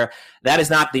out from there. That is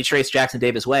not the Trayce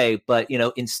Jackson-Davis way, but,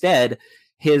 instead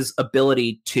his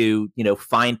ability to,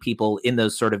 find people in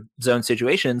those sort of zone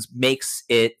situations makes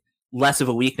it less of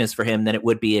a weakness for him than it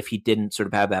would be if he didn't sort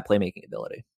of have that playmaking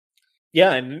ability.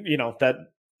 Yeah, and that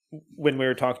when we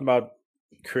were talking about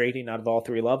creating out of all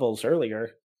three levels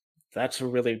earlier, that's a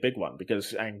really big one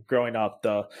because growing up,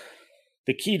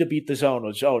 the key to beat the zone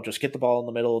was, just get the ball in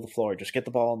the middle of the floor, just get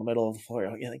the ball in the middle of the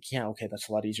floor. Yeah, okay, that's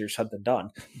a lot easier said than done.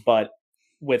 But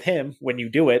with him, when you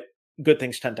do it, good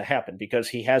things tend to happen because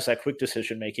he has that quick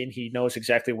decision making. He knows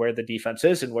exactly where the defense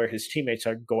is and where his teammates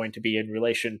are going to be in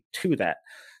relation to that.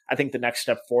 I think the next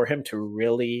step for him to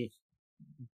really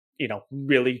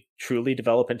truly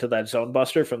develop into that zone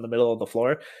buster from the middle of the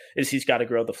floor is he's got to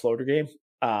grow the floater game.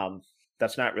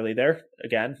 That's not really there.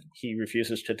 Again, he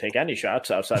refuses to take any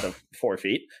shots outside of 4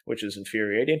 feet, which is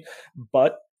infuriating,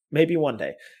 but maybe one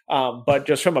day. But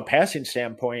just from a passing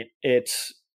standpoint,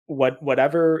 it's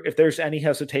whatever, if there's any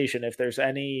hesitation, if there's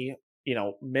any,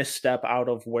 misstep out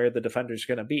of where the defender's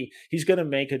going to be, he's going to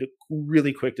make a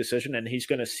really quick decision and he's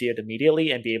going to see it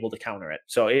immediately and be able to counter it.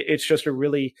 So it's just a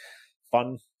really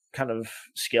fun kind of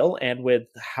skill. And with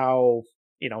how,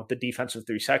 the defensive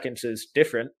 3 seconds is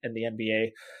different in the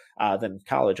NBA than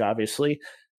college, obviously,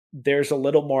 there's a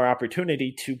little more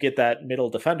opportunity to get that middle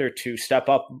defender to step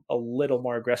up a little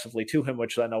more aggressively to him,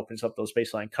 which then opens up those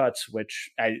baseline cuts, which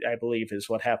I believe is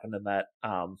what happened in that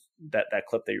that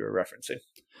clip that you were referencing.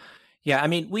 Yeah, I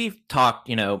mean, we've talked,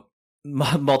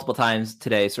 multiple times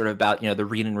today sort of about, the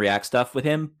read and react stuff with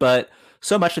him, but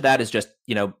so much of that is just,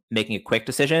 making a quick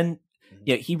decision.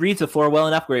 He reads the floor well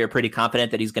enough where you're pretty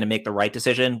confident that he's going to make the right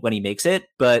decision when he makes it.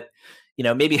 But,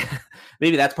 maybe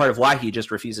maybe that's part of why he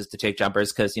just refuses to take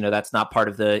jumpers, because, that's not part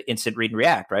of the instant read and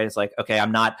react, right? It's like, okay,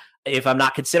 if I'm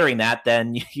not considering that,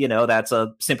 then, that's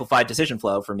a simplified decision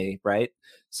flow for me, right?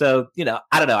 So,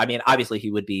 I don't know. I mean, obviously he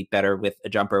would be better with a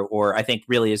jumper, or I think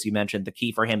really, as you mentioned, the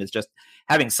key for him is just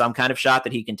having some kind of shot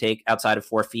that he can take outside of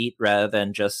 4 feet rather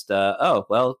than just,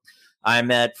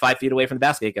 I'm at 5 feet away from the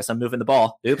basket. I guess I'm moving the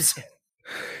ball. Oops.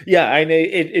 Yeah, I know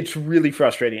it's really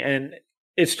frustrating, and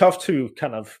it's tough to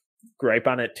kind of gripe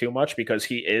on it too much because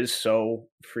he is so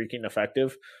freaking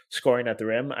effective scoring at the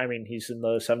rim. I mean, he's in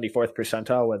the 74th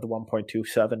percentile with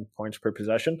 1.27 points per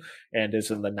possession and is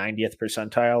in the 90th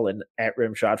percentile in at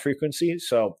rim shot frequency.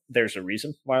 So there's a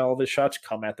reason why all of his shots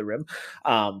come at the rim,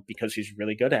 because he's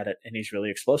really good at it and he's really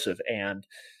explosive and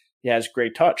he has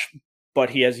great touch.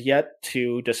 But he has yet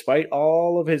to, despite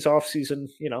all of his offseason,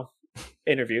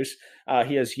 interviews,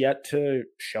 he has yet to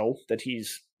show that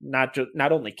he's not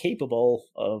only capable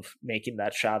of making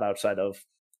that shot outside of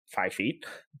 5 feet,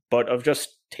 but of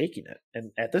just taking it.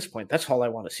 And at this point, that's all I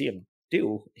want to see him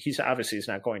do. He's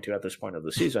not going to at this point of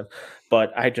the season,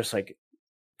 but I just like,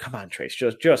 come on,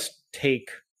 Trayce, just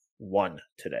take one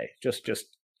today. Just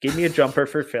give me a jumper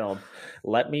for film.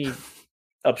 Let me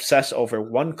obsess over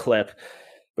one clip.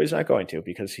 But he's not going to,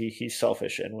 because he's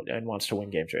selfish and wants to win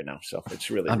games right now. So it's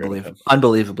really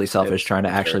unbelievably selfish, trying to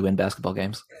actually win basketball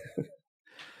games.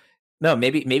 No,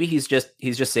 maybe he's just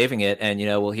saving it, and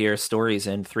we'll hear stories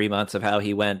in 3 months of how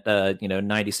he went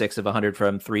 96 of 100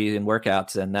 from 3 in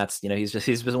workouts, and that's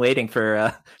he's been waiting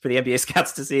for the NBA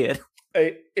scouts to see it.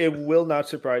 It will not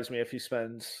surprise me if he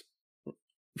spends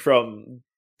from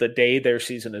the day their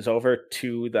season is over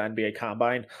to the NBA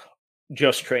Combine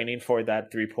just training for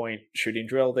that 3-point shooting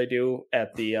drill they do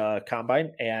at the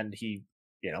Combine, and he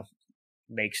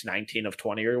makes 19 of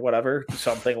 20 or whatever,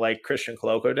 something like Christian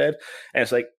Koloko did. And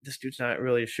it's like, this dude's not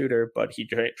really a shooter, but he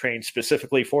trained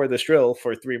specifically for this drill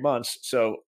for 3 months.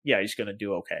 So yeah, he's going to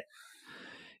do okay.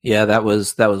 Yeah, that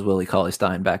was Willie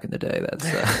Cauley-Stein back in the day.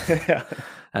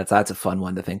 That's that's a fun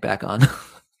one to think back on.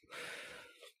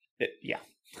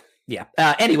 Yeah.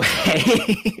 Anyway,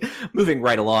 moving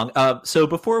right along. So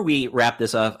before we wrap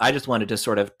this up, I just wanted to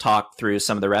sort of talk through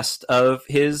some of the rest of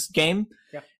his game.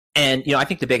 Yeah. And, I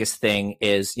think the biggest thing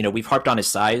is, we've harped on his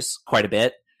size quite a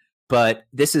bit, but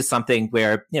this is something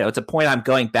where, it's a point I'm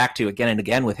going back to again and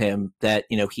again with him, that,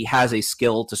 he has a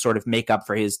skill to sort of make up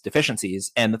for his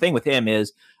deficiencies. And the thing with him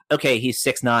is, okay, he's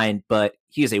 6'9", but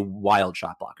he is a wild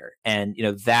shot blocker. And,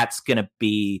 that's going to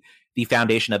be the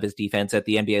foundation of his defense at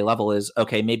the NBA level. Is,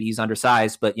 okay, maybe he's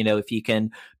undersized, but if he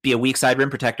can be a weak side rim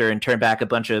protector and turn back a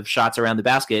bunch of shots around the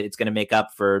basket, it's going to make up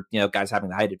for, guys having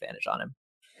the height advantage on him.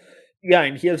 Yeah,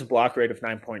 and he has a block rate of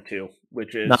 9.2,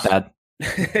 which is not bad.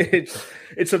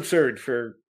 it's absurd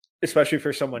especially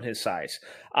for someone his size.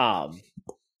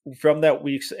 From that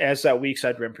weak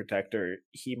side rim protector,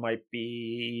 he might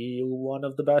be one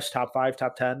of the best, top 5,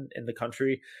 top 10 in the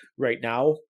country right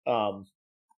now.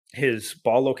 His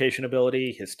ball location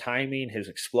ability, his timing, his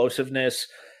explosiveness,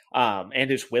 and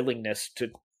his willingness to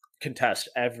contest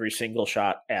every single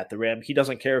shot at the rim. He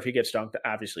doesn't care if he gets dunked.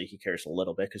 Obviously, he cares a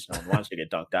little bit because no one wants to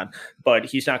get dunked on, but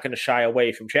he's not going to shy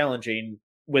away from challenging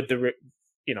with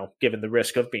given the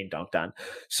risk of being dunked on.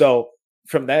 So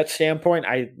from that standpoint,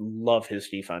 I love his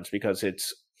defense because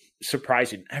it's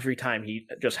surprising every time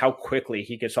just how quickly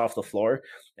he gets off the floor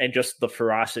and just the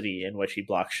ferocity in which he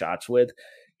blocks shots with.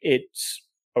 It's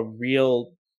a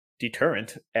real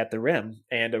deterrent at the rim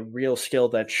and a real skill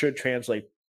that should translate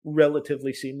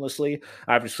relatively seamlessly.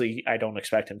 Obviously, I don't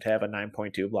expect him to have a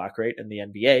 9.2 block rate in the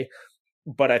NBA,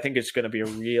 but I think it's going to be a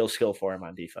real skill for him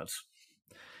on defense.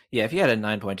 Yeah, if he had a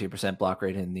 9.2% block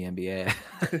rate in the NBA.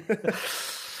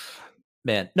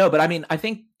 Man, no, but I mean, I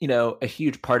think, a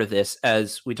huge part of this,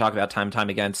 as we talk about time and time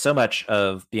again, so much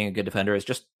of being a good defender is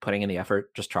just putting in the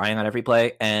effort, just trying on every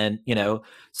play. And,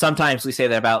 sometimes we say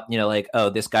that about, like,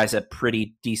 oh, this guy's a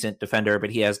pretty decent defender,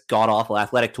 but he has god-awful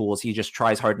athletic tools. He just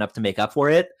tries hard enough to make up for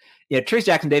it. Trayce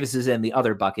Jackson-Davis is in the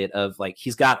other bucket of, like,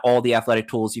 he's got all the athletic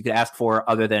tools you could ask for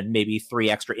other than maybe 3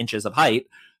 extra inches of height.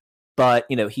 But,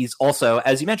 he's also,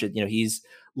 as you mentioned, he's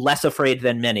less afraid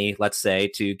than many, let's say,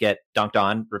 to get dunked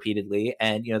on repeatedly.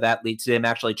 And, that leads to him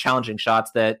actually challenging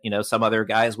shots that, some other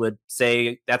guys would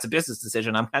say that's a business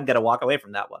decision. I'm going to walk away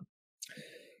from that one.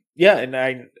 Yeah, and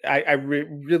I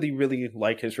really, really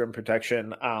like his rim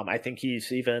protection. I think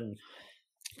he's even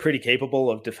pretty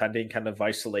capable of defending kind of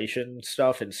isolation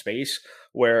stuff in space,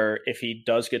 where if he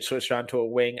does get switched onto a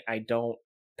wing, I don't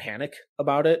panic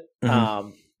about it.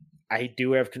 Mm-hmm. I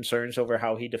do have concerns over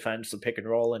how he defends the pick and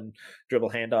roll and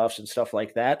dribble handoffs and stuff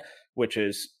like that, which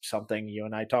is something you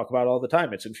and I talk about all the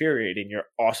time. It's infuriating. You're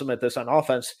awesome at this on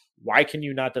offense. Why can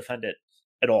you not defend it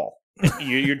at all?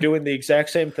 You're doing the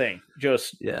exact same thing.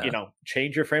 Just,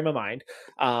 change your frame of mind.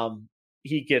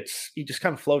 He just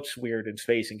kind of floats weird in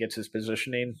space and gets his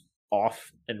positioning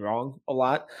off and wrong a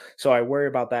lot. So I worry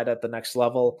about that at the next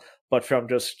level. But from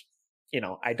just,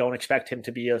 I don't expect him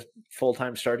to be a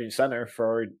full-time starting center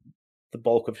for the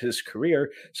bulk of his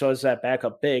career. So as that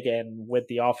backup big, and with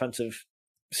the offensive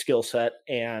skill set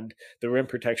and the rim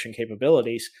protection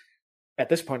capabilities, at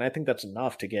this point, I think that's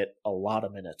enough to get a lot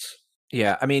of minutes.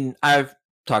 Yeah, I mean, I've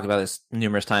talked about this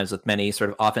numerous times with many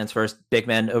sort of offense first big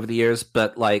men over the years,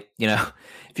 but if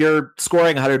you're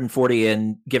scoring 140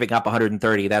 and giving up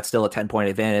 130, that's still a 10-point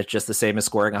advantage, just the same as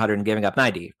scoring 100 and giving up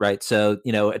 90, right? So,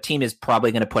 a team is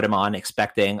probably going to put him on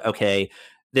expecting, okay,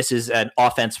 this is an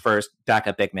offense first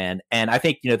backup big man. And I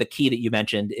think, the key that you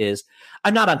mentioned is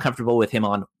I'm not uncomfortable with him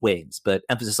on wings, but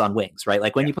emphasis on wings, right?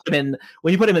 Like when you put him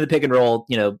in the pick and roll,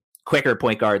 quicker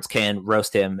point guards can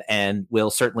roast him and will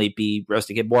certainly be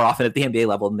roasting him more often at the NBA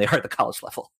level than they are at the college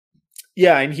level.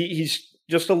 Yeah, and he's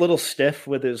just a little stiff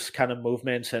with his kind of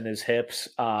movements and his hips,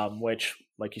 which,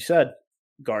 like you said,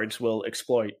 guards will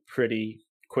exploit pretty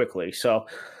quickly. So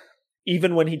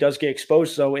even when he does get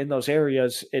exposed, though, in those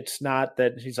areas, it's not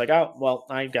that he's like, oh, well,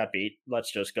 I got beat.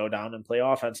 Let's just go down and play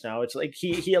offense now. It's like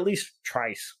he at least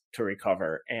tries to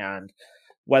recover. And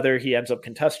whether he ends up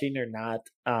contesting or not,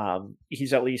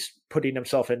 he's at least putting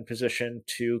himself in position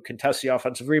to contest the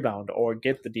offensive rebound or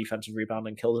get the defensive rebound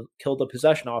and kill the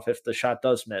possession off if the shot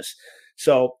does miss.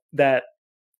 So that,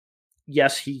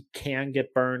 yes, he can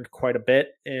get burned quite a bit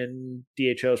in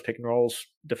DHO's pick and rolls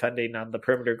defending on the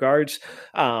perimeter guards,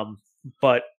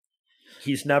 but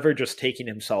he's never just taking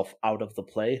himself out of the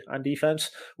play on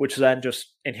defense, which then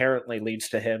just inherently leads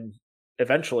to him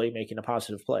eventually making a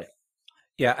positive play.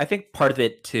 Yeah, I think part of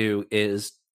it too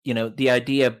is, the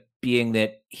idea being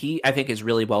that he, I think, is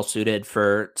really well suited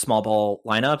for small ball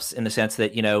lineups in the sense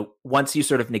that, once you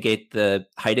sort of negate the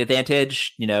height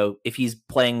advantage, if he's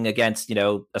playing against,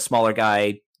 a smaller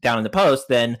guy down in the post,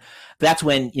 then that's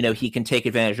when, he can take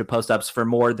advantage of post ups for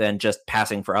more than just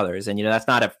passing for others. And, that's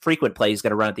not a frequent play he's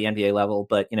going to run at the NBA level,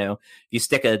 but, if you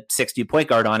stick a 6'2" point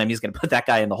guard on him, he's going to put that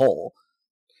guy in the hole.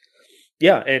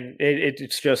 Yeah. And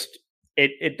it's just,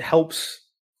 it helps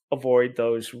avoid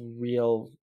those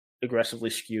real aggressively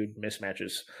skewed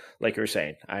mismatches, like you're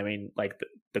saying. I mean, like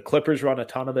the Clippers run a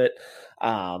ton of it,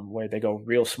 where they go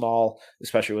real small,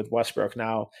 especially with Westbrook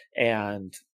now,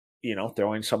 and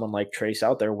throwing someone like Trayce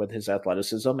out there with his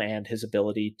athleticism and his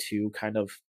ability to kind of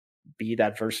be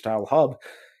that versatile hub,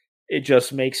 it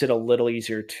just makes it a little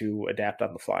easier to adapt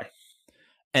on the fly.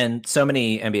 And so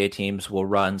many NBA teams will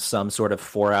run some sort of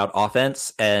 4-out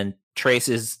offense, and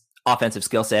Trayce's offensive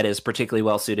skill set is particularly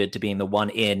well suited to being the one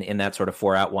in that sort of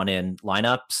 4-out, 1-in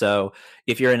lineup. So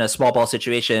if you're in a small ball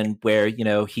situation where,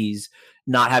 he's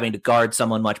not having to guard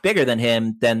someone much bigger than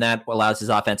him, then that allows his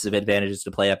offensive advantages to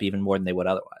play up even more than they would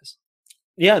otherwise.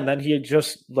 Yeah, and then he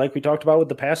just, like we talked about with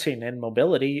the passing and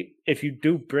mobility, if you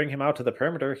do bring him out to the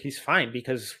perimeter, he's fine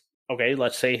because, okay,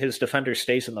 let's say his defender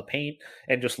stays in the paint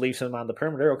and just leaves him on the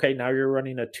perimeter. Okay, now you're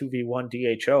running a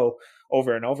 2v1 DHO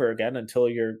over and over again until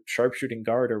your sharpshooting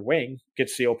guard or wing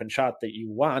gets the open shot that you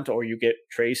want, or you get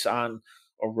Trayce on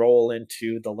a roll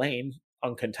into the lane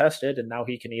uncontested, and now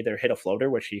he can either hit a floater,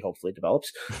 which he hopefully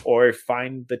develops, or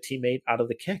find the teammate out of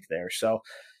the kick there. So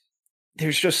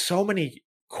there's just so many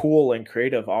cool and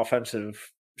creative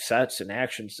offensive sets and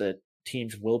actions that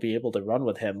teams will be able to run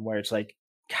with him, where it's like,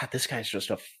 God, this guy's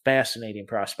just a fascinating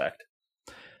prospect.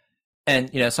 And,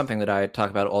 something that I talk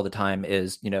about all the time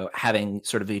is, having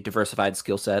sort of a diversified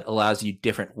skill set allows you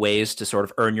different ways to sort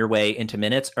of earn your way into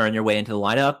minutes, earn your way into the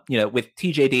lineup. With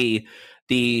TJD,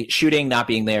 the shooting not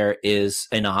being there is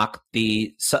a knock.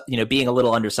 The, being a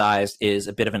little undersized is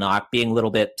a bit of a knock. Being a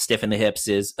little bit stiff in the hips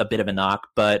is a bit of a knock.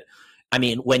 But I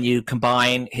mean, when you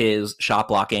combine his shot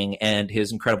blocking and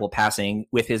his incredible passing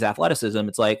with his athleticism,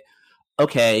 it's like,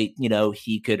 okay,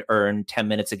 he could earn 10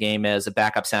 minutes a game as a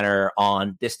backup center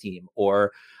on this team.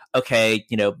 Or, okay,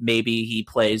 maybe he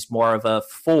plays more of a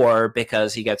 4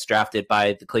 because he gets drafted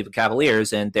by the Cleveland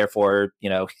Cavaliers, and therefore,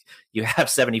 you have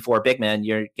 74 big men,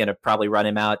 you're going to probably run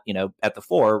him out, at the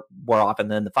 4 more often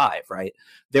than the 5, right?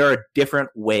 There are different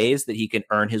ways that he can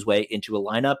earn his way into a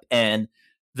lineup, and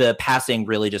the passing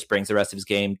really just brings the rest of his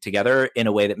game together in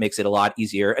a way that makes it a lot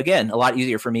easier. Again, a lot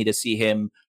easier for me to see him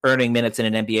earning minutes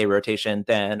in an NBA rotation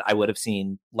than I would have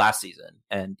seen last season.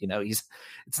 And,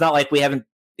 it's not like we haven't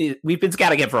we've been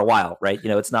scouting him for a while, right?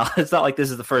 It's not like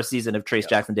this is the first season of Trayce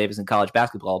Jackson Davis in college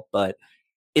basketball, but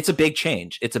it's a big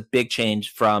change. It's a big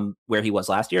change from where he was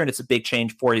last year, and it's a big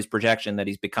change for his projection that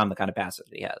he's become the kind of passer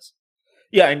that he has.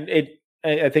 Yeah, and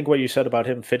I think what you said about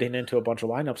him fitting into a bunch of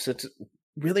lineups, it's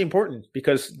really important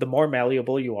because the more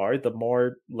malleable you are, the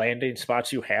more landing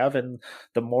spots you have, and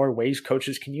the more ways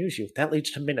coaches can use you. That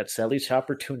leads to minutes, that leads to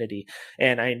opportunity.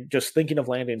 And I'm just thinking of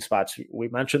landing spots. We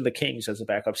mentioned the Kings as a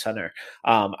backup center.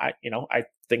 I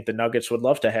think the Nuggets would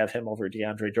love to have him over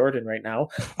DeAndre Jordan right now.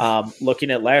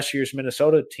 Looking at last year's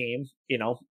Minnesota team,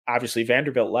 obviously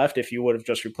Vanderbilt left. If you would have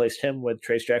just replaced him with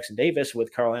Trayce Jackson Davis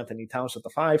with Karl Anthony Towns at the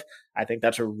 5, I think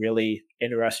that's a really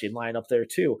interesting lineup there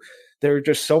too. There are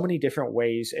just so many different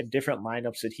ways and different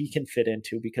lineups that he can fit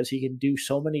into because he can do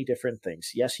so many different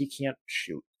things. Yes, he can't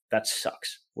shoot. That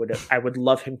sucks. I would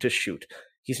love him to shoot.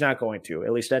 He's not going to,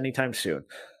 at least anytime soon.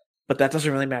 But that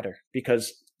doesn't really matter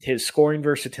because his scoring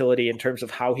versatility in terms of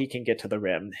how he can get to the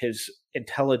rim, his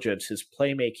intelligence, his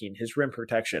playmaking, his rim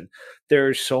protection, there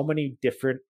are so many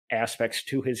different aspects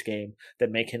to his game that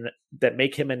make him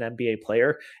an NBA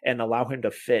player and allow him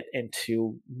to fit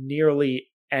into nearly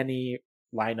any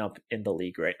lineup in the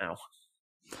league right now.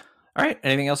 All right.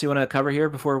 Anything else you want to cover here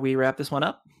before we wrap this one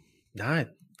up? No, I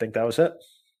think that was it.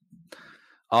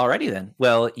 Alrighty then.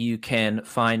 Well, you can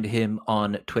find him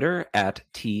on Twitter at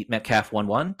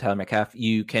tmetcalf11, Tyler Metcalf.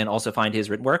 You can also find his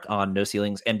written work on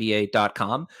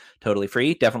NoCeilingsNBA.com, totally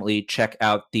free. Definitely check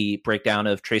out the breakdown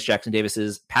of Trayce Jackson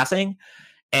Davis's passing.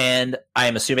 And I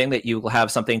am assuming that you will have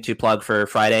something to plug for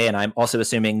Friday. And I'm also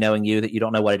assuming, knowing you, that you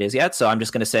don't know what it is yet. So I'm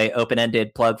just going to say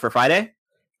open-ended plug for Friday.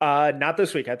 Not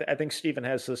this week. I think Steven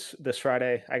has this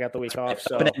Friday. I got the week off.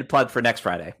 So open-ended plug for next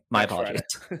Friday. My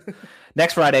apologies.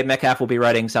 Next Friday, Metcalf will be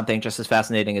writing something just as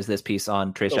fascinating as this piece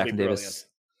on Trayce Jackson Davis.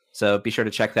 So be sure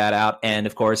to check that out. And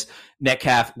of course,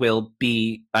 Metcalf will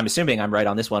be, I'm assuming I'm right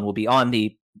on this one, will be on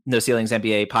the No Ceilings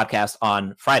NBA podcast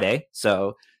on Friday.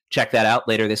 So check that out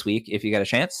later this week if you get a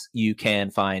chance. You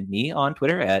can find me on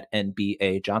Twitter at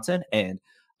NBA Johnson, and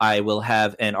I will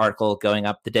have an article going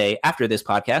up the day after this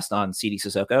podcast on CD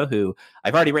Sissoko, who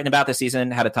I've already written about this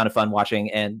season, had a ton of fun watching,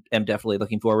 and am definitely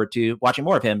looking forward to watching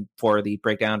more of him for the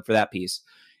breakdown for that piece.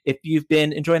 If you've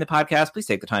been enjoying the podcast, please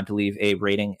take the time to leave a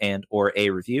rating and or a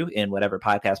review in whatever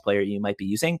podcast player you might be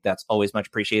using. That's always much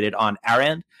appreciated on our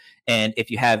end. And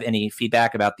if you have any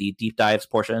feedback about the deep dives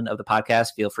portion of the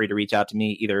podcast, feel free to reach out to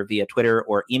me either via Twitter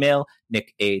or email,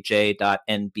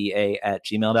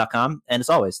 nickaj.nba@gmail.com. And as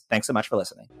always, thanks so much for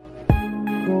listening.